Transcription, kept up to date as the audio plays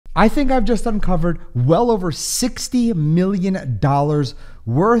I think I've just uncovered well over $60 million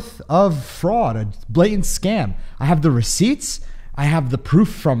worth of fraud, a blatant scam. I have the receipts, I have the proof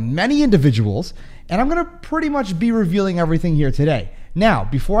from many individuals, and I'm gonna pretty much be revealing everything here today. Now,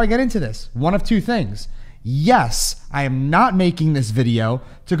 before I get into this, one of two things. Yes, I am not making this video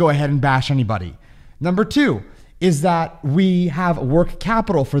to go ahead and bash anybody. Number two is that we have work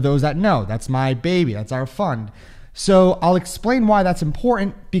capital. For those that know, that's my baby, that's our fund. So I'll explain why that's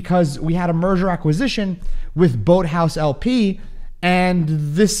important, because we had a merger acquisition with Boathouse LP, and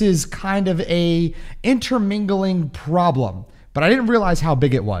this is kind of a intermingling problem, but I didn't realize how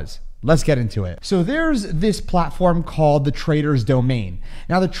big it was. Let's get into it. So there's this platform called the Trader's Domain.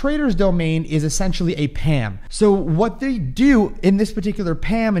 Now the Trader's Domain is essentially a PAM. So what they do in this particular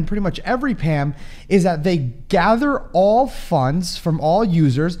PAM, and pretty much every PAM, is that they gather all funds from all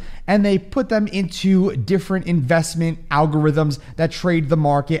users and they put them into different investment algorithms that trade the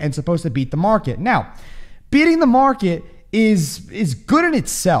market and supposed to beat the market. Now, beating the market is good in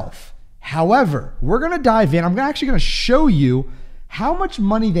itself. However, we're gonna dive in. I'm actually gonna show you how much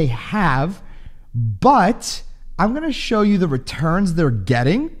money they have, but I'm gonna show you the returns they're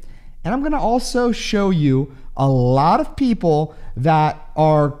getting. And I'm gonna also show you a lot of people that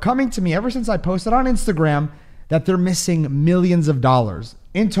are coming to me ever since I posted on Instagram that they're missing millions of dollars.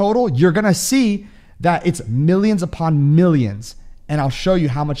 In total, you're gonna see that it's millions upon millions. And I'll show you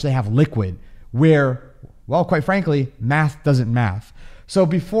how much they have liquid, where, well, quite frankly, math doesn't math. So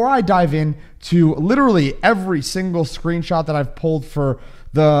before I dive in to literally every single screenshot that I've pulled for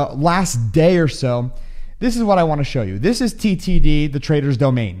the last day or so, this is what I want to show you. This is TTD, the Trader's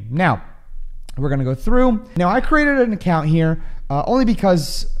Domain. Now, we're going to go through. Now, I created an account here only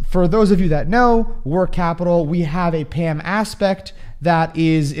because, for those of you that know, Work Capital, we have a PAM aspect that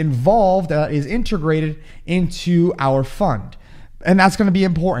is involved, that is integrated into our fund. And that's going to be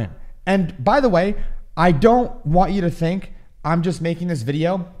important. And by the way, I don't want you to think I'm just making this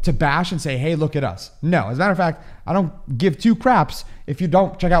video to bash and say, hey, look at us. No, as a matter of fact, I don't give two craps if you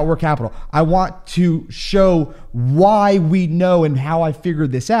don't check out Work Capital. I want to show why we know and how I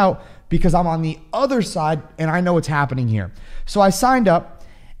figured this out, because I'm on the other side and I know what's happening here. So I signed up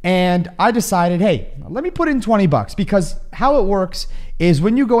and I decided, hey, let me put in 20 bucks, because how it works is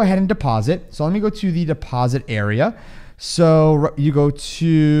when you go ahead and deposit. So let me go to the deposit area. So you go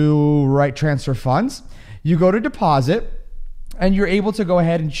to right transfer funds, you go to deposit, and you're able to go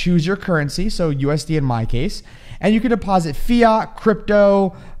ahead and choose your currency, so USD in my case, and you can deposit fiat,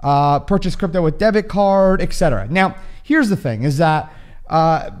 crypto, purchase crypto with debit card, etc. Now, here's the thing, is that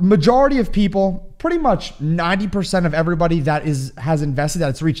majority of people, pretty much 90% of everybody that has invested,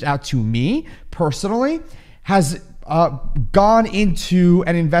 that's reached out to me personally, has gone into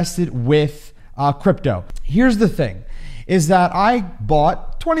and invested with crypto. Here's the thing, is that I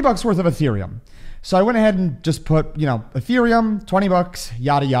bought 20 bucks worth of Ethereum. So I went ahead and just put, Ethereum, 20 bucks,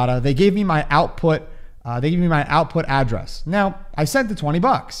 yada, yada. They gave me my output. Address. Now I sent the 20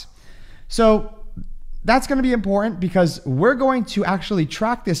 bucks. So that's going to be important, because we're going to actually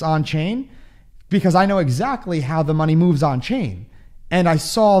track this on chain, because I know exactly how the money moves on chain. And I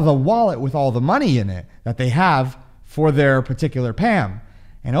saw the wallet with all the money in it that they have for their particular PAM.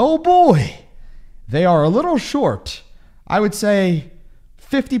 And oh boy, they are a little short. I would say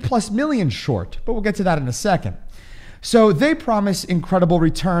 50 plus million short, but we'll get to that in a second. So they promise incredible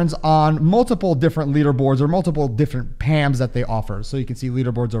returns on multiple different leaderboards, or multiple different PAMs that they offer. So you can see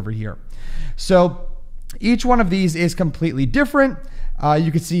leaderboards over here. So each one of these is completely different.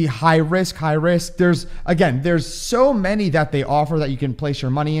 You can see high risk. There's so many that they offer that you can place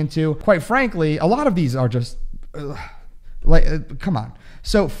your money into. Quite frankly, a lot of these are just come on.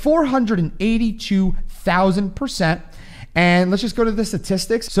 So 482,000%. And let's just go to the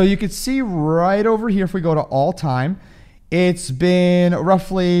statistics. So you can see right over here, if we go to all time, it's been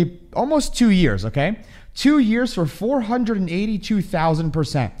roughly almost 2 years, okay? 2 years for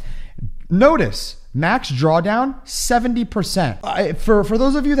 482,000%. Notice, max drawdown, 70%. For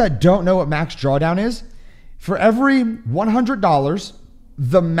those of you that don't know what max drawdown is, for every $100,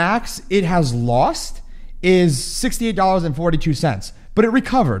 the max it has lost is $68.42, but it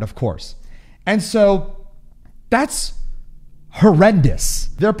recovered, of course. And so that's horrendous.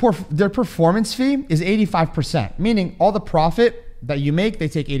 Their performance fee is 85%, meaning all the profit that you make, they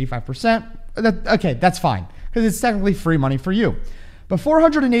take 85%. Okay, that's fine, because it's technically free money for you. But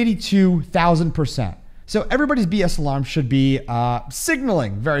 482,000%. So everybody's BS alarm should be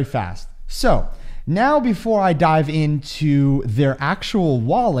signaling very fast. So now, before I dive into their actual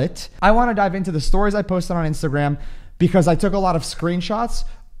wallet, I want to dive into the stories I posted on Instagram, because I took a lot of screenshots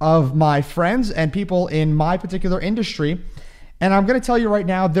of my friends and people in my particular industry. And I'm going to tell you right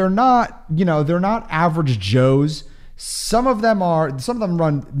now, they're not, they're not average Joes. Some of them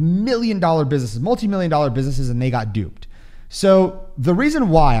run million-dollar businesses, multi-million-dollar businesses, and they got duped. So the reason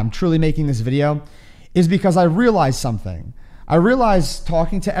why I'm truly making this video is because I realized something. I realized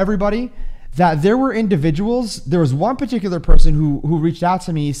talking to everybody that there were individuals. There was one particular person who reached out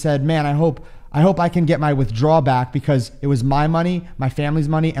to me. He said, man, I hope I can get my withdrawal back because it was my money, my family's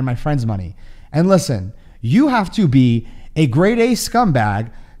money, and my friend's money. And listen, you have to be a grade A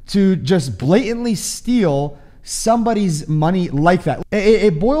scumbag to just blatantly steal somebody's money like that.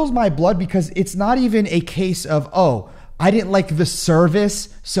 It boils my blood because it's not even a case of, oh, I didn't like the service,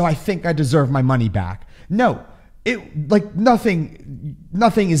 so I think I deserve my money back. No,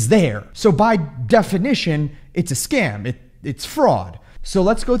 nothing is there. So by definition, it's a scam. It's fraud. So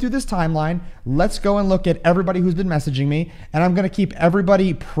let's go through this timeline. Let's go and look at everybody who's been messaging me, and I'm going to keep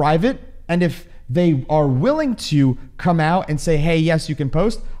everybody private. And if they are willing to come out and say, hey, yes, you can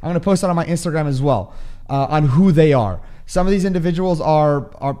post, I'm going to post that on my Instagram as well, on who they are. Some of these individuals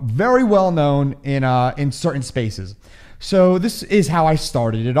are very well known in certain spaces. So this is how I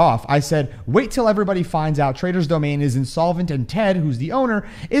started it off. I said, wait till everybody finds out Trader's Domain is insolvent and Ted, who's the owner,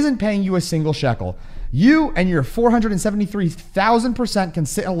 isn't paying you a single shekel. You and your 473,000% can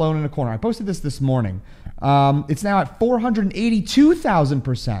sit alone in a corner. I posted this morning. It's now at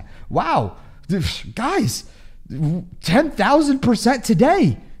 482,000%. Wow. Guys, 10,000%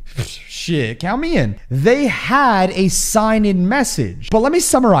 today. Shit, count me in. They had a sign-in message. But let me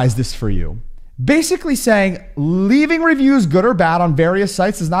summarize this for you. Basically saying leaving reviews, good or bad, on various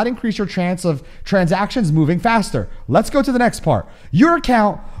sites does not increase your chance of transactions moving faster. Let's go to the next part. Your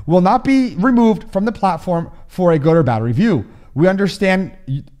account will not be removed from the platform for a good or bad review. We understand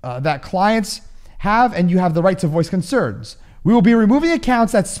that clients have and you have the right to voice concerns. We will be removing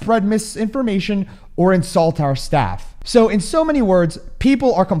accounts that spread misinformation or insult our staff. So in so many words,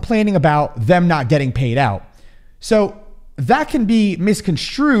 people are complaining about them not getting paid out. So that can be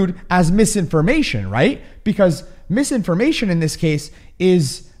misconstrued as misinformation, right? Because misinformation in this case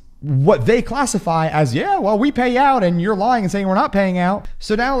is what they classify as, yeah, well, we pay out and you're lying and saying we're not paying out.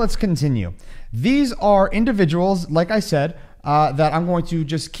 So now let's continue. These are individuals, like I said, that I'm going to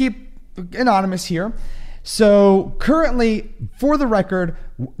just keep anonymous here. So currently, for the record,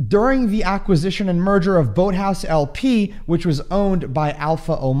 during the acquisition and merger of Boathouse LP, which was owned by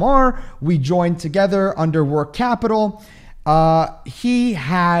Alpha Omar, we joined together under Work Capital. He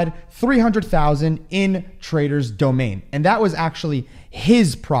had 300,000 in Trader's Domain, and that was actually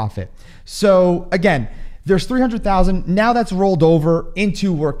his profit. So again, there's 300,000. Now that's rolled over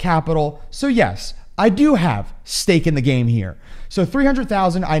into Work Capital. So yes, I do have stake in the game here. So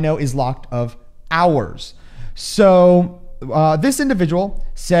 300,000 I know is locked of hours. So this individual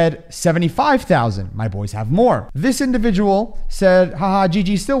said 75,000. My boys have more. This individual said, haha,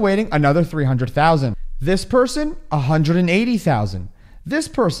 GG, still waiting, another 300,000. This person, 180,000. This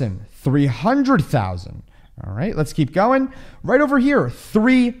person, 300,000. All right, let's keep going. Right over here,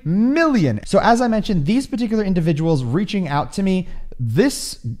 3 million. So as I mentioned, these particular individuals reaching out to me,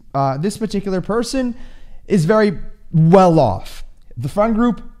 this particular person is very well off. The friend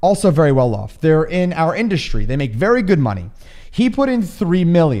group, also very well off. They're in our industry. They make very good money. He put in 3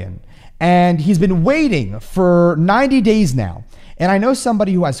 million and he's been waiting for 90 days now. And I know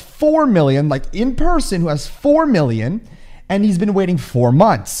somebody who has 4 million, like in person, who has 4 million, and he's been waiting 4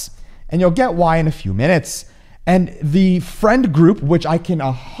 months. And you'll get why in a few minutes. And the friend group, which I can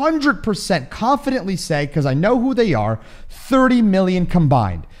 100% confidently say, because I know who they are, 30 million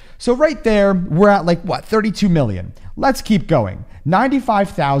combined. So right there, we're at like what, 32 million. Let's keep going.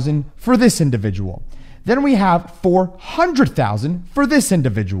 95,000 for this individual. Then we have 400,000 for this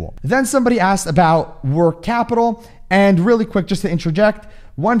individual. Then somebody asked about Work Capital. And really quick, just to interject,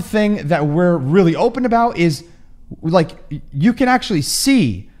 one thing that we're really open about is like you can actually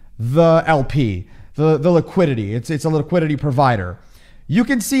see the LP, the liquidity. It's a liquidity provider. You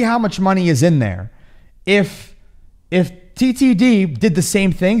can see how much money is in there. If TTD did the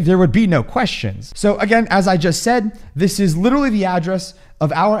same thing, there would be no questions. So again, as I just said, this is literally the address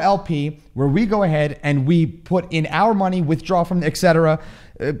of our LP where we go ahead and we put in our money, withdraw from, etc.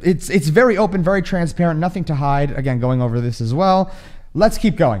 It's very open, very transparent, nothing to hide. Again, going over this as well. Let's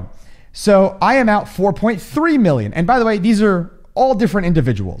keep going. So I am out 4.3 million. And by the way, these are all different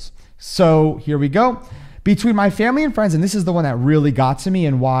individuals. So here we go. Between my family and friends, and this is the one that really got to me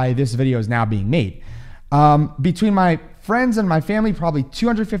and why this video is now being made. Between my friends and my family, probably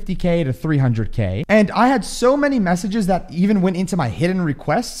 250K to 300K. And I had so many messages that even went into my hidden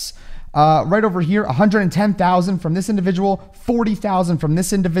requests. Right over here, 110,000 from this individual, 40,000 from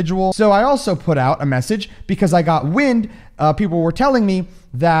this individual. So I also put out a message because I got wind people were telling me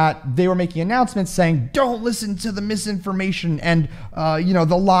that they were making announcements saying, don't listen to the misinformation and,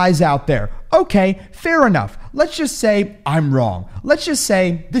 the lies out there. Okay, fair enough. Let's just say I'm wrong. Let's just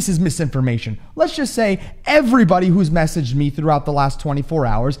say this is misinformation. Let's just say everybody who's messaged me throughout the last 24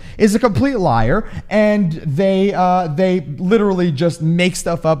 hours is a complete liar, and they literally just make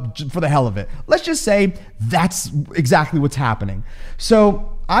stuff up for the hell of it. Let's just say that's exactly what's happening.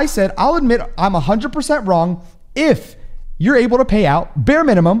 So I said, I'll admit I'm 100% wrong if you're able to pay out bare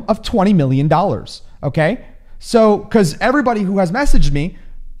minimum of $20 million. Okay? So, because everybody who has messaged me,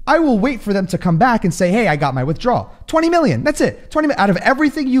 I will wait for them to come back and say, hey, I got my withdrawal. 20 million. That's it. 20 million. Out of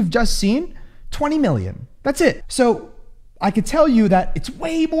everything you've just seen, 20 million. That's it. So I could tell you that it's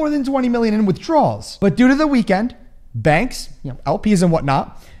way more than 20 million in withdrawals. But due to the weekend, banks, LPs and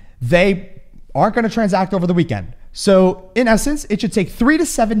whatnot, they aren't going to transact over the weekend. So in essence, it should take 3 to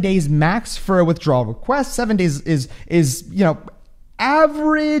 7 days max for a withdrawal request. 7 days is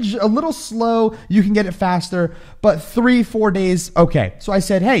average, a little slow. You can get it faster, but 3-4 days. Okay. So I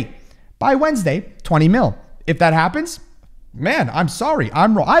said, hey, by Wednesday, 20 mil. If that happens, man, I'm sorry.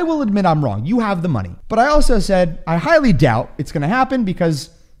 I'm wrong. I will admit I'm wrong. You have the money. But I also said, I highly doubt it's going to happen because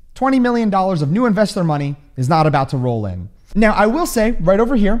 $20 million of new investor money is not about to roll in. Now, I will say right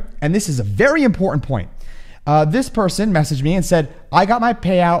over here, and this is a very important point. This person messaged me and said, I got my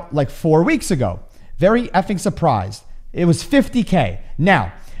payout like 4 weeks ago. Very effing surprised. It was 50K.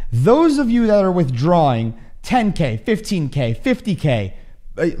 Now, those of you that are withdrawing 10K, 15K, 50K,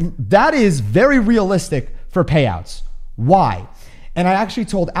 that is very realistic for payouts. Why? And I actually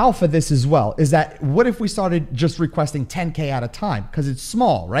told Alpha this as well, is that what if we started just requesting 10K at a time? Because it's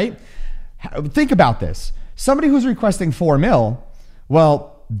small, right? Think about this. Somebody who's requesting 4 mil,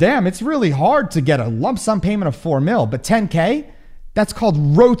 well, damn, it's really hard to get a lump sum payment of 4 mil, but 10K, that's called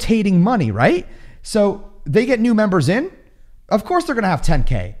rotating money, right? So they get new members in, of course they're going to have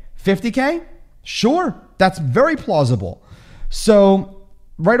 10K. 50K? Sure, that's very plausible. So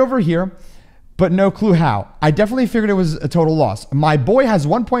right over here, but no clue how. I definitely figured it was a total loss. My boy has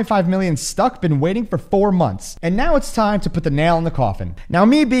 1.5 million stuck, been waiting for 4 months. And now it's time to put the nail in the coffin. Now,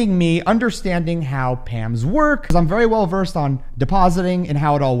 me being me, understanding how PAMs work, because I'm very well versed on depositing and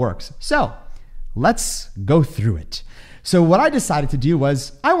how it all works. So let's go through it. So what I decided to do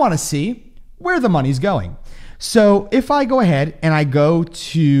was I want to see where the money's going. So if I go ahead and I go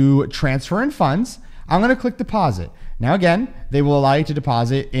to transfer in funds, I'm going to click deposit. Now, again, they will allow you to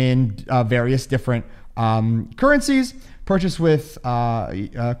deposit in various different currencies, purchase with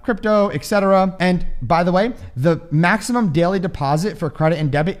crypto, etc. And by the way, the maximum daily deposit for credit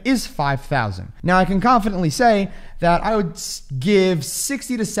and debit is $5,000. Now, I can confidently say that I would give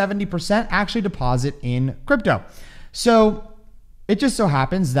 60 to 70% actually deposit in crypto. So it just so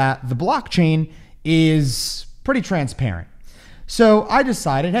happens that the blockchain is pretty transparent. So I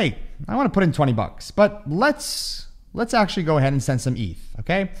decided, hey, I want to put in 20 bucks, but let's actually go ahead and send some ETH,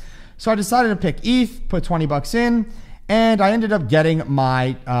 okay? So I decided to pick ETH, put 20 bucks in, and I ended up getting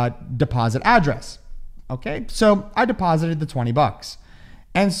my deposit address, okay? So I deposited the 20 bucks.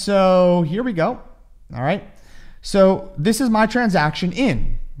 And so here we go, all right? So this is my transaction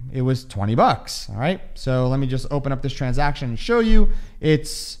in. It was 20 bucks, all right? So let me just open up this transaction and show you.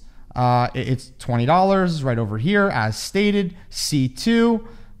 It's $20 right over here as stated, C2.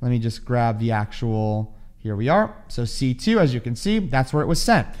 Let me just grab the actual, here we are. So C2, as you can see, that's where it was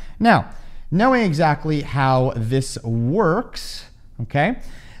sent. Now, knowing exactly how this works, okay,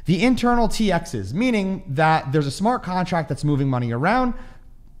 the internal TXs, meaning that there's a smart contract that's moving money around,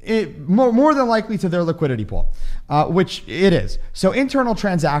 more than likely to their liquidity pool, which it is. So internal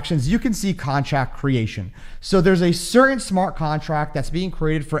transactions, you can see contract creation. So there's a certain smart contract that's being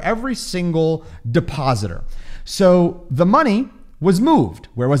created for every single depositor. So the money was moved.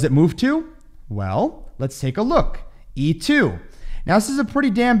 Where was it moved to? Well, let's take a look. E2. Now, this is a pretty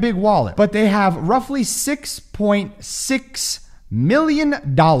damn big wallet, but they have roughly $6.6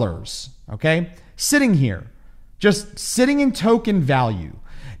 million, okay, sitting here, just sitting in token value.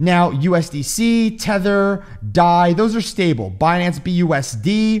 Now, USDC, Tether, DAI, those are stable. Binance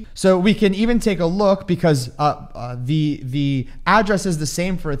BUSD. So we can even take a look because the address is the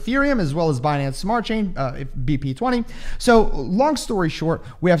same for Ethereum as well as Binance Smart Chain, BP20. So long story short,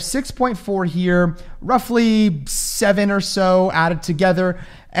 we have 6.4 here, roughly 7 or so added together.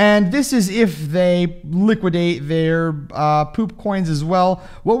 And this is if they liquidate their poop coins as well.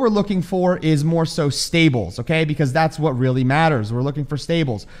 What we're looking for is more so stables, okay? Because that's what really matters. We're looking for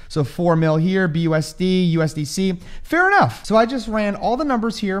stables. So 4 mil here, BUSD, USDC, fair enough. So I just ran all the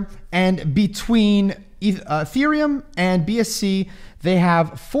numbers here, and between Ethereum and BSC, they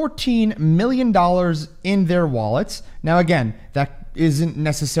have $14 million in their wallets. Now again, that isn't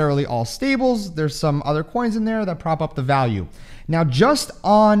necessarily all stables. There's some other coins in there that prop up the value. Now, just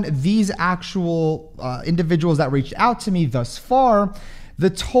on these actual individuals that reached out to me thus far, the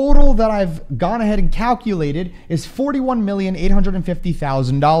total that I've gone ahead and calculated is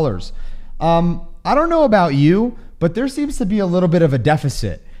 $41,850,000. I don't know about you, but there seems to be a little bit of a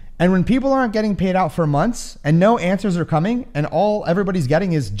deficit. And when people aren't getting paid out for months and no answers are coming and all everybody's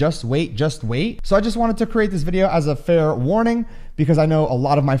getting is just wait, just wait. So I just wanted to create this video as a fair warning because I know a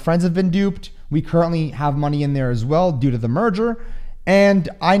lot of my friends have been duped. We currently have money in there as well due to the merger. And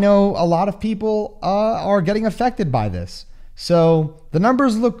I know a lot of people are getting affected by this. So the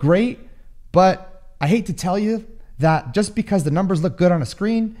numbers look great, but I hate to tell you that just because the numbers look good on a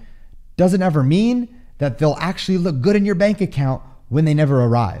screen doesn't ever mean that they'll actually look good in your bank account when they never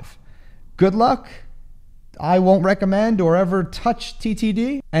arrive. Good luck. I won't recommend or ever touch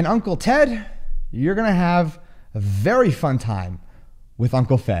TTD. And Uncle Ted, you're gonna have a very fun time with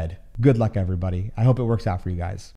Uncle Fed. Good luck, everybody. I hope it works out for you guys.